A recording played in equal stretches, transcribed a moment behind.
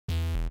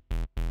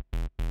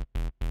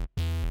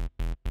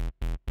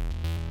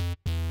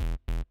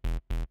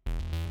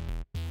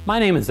My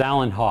name is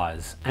Alan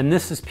Hawse, and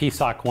this is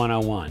PSoC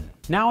 101.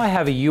 Now I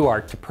have a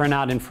UART to print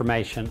out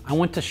information. I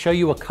want to show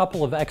you a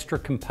couple of extra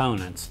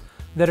components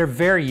that are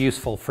very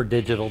useful for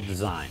digital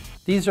design.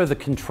 These are the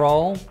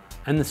control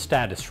and the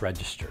status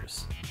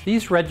registers.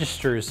 These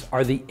registers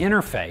are the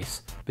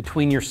interface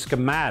between your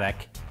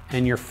schematic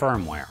and your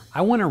firmware.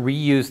 I want to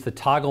reuse the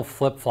toggle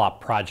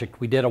flip-flop project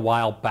we did a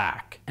while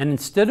back, and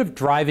instead of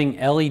driving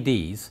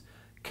LEDs,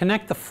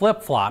 connect the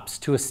flip-flops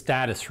to a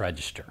status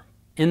register.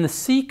 In the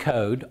C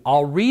code,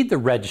 I'll read the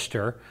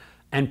register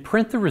and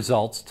print the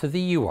results to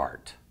the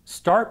UART.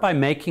 Start by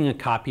making a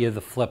copy of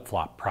the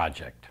flip-flop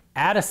project.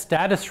 Add a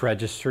status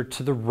register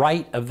to the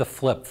right of the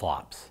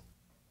flip-flops.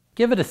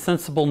 Give it a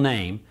sensible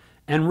name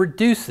and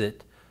reduce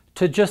it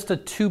to just a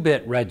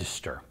 2-bit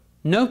register.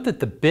 Note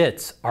that the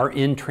bits are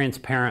in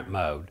transparent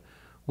mode,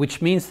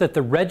 which means that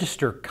the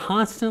register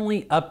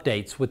constantly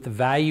updates with the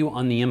value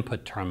on the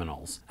input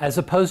terminals, as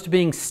opposed to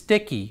being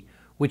sticky,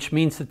 which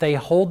means that they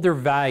hold their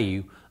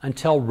value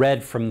until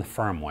read from the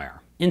firmware.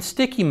 In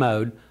sticky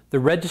mode, the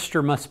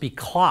register must be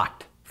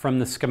clocked from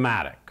the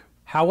schematic.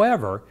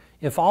 However,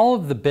 if all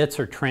of the bits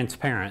are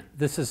transparent,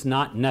 this is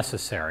not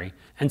necessary,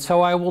 and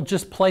so I will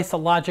just place a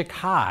logic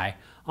high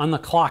on the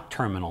clock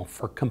terminal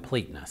for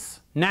completeness.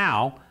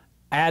 Now,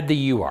 add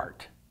the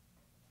UART.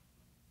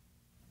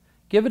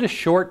 Give it a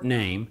short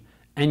name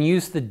and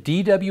use the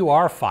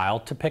DWR file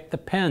to pick the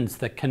pins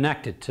that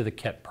connect it to the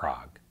kit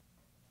prog.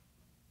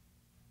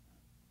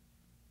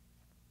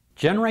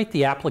 Generate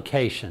the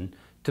application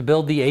to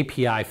build the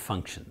API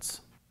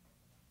functions.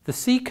 The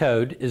C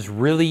code is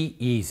really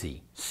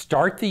easy.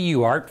 Start the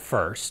UART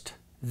first,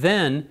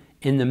 then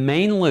in the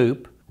main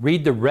loop,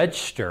 read the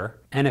register,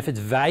 and if its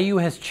value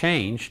has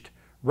changed,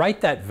 write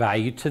that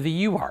value to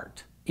the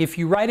UART. If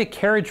you write a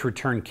carriage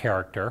return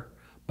character,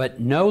 but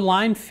no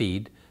line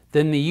feed,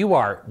 then the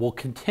UART will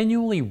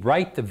continually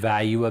write the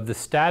value of the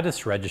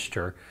status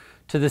register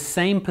to the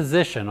same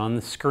position on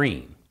the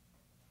screen.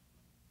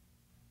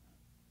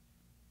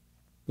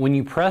 When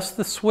you press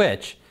the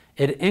switch,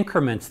 it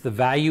increments the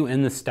value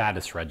in the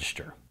status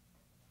register.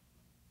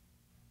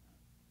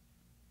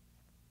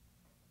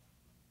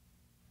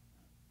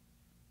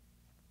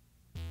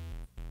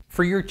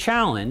 For your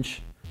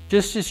challenge,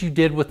 just as you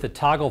did with the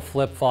toggle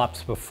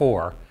flip-flops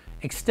before,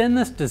 extend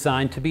this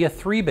design to be a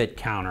 3-bit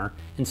counter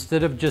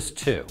instead of just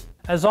 2.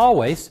 As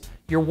always,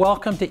 you're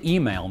welcome to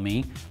email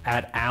me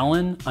at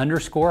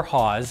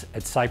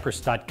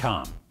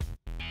alan_hawse@cypress.com.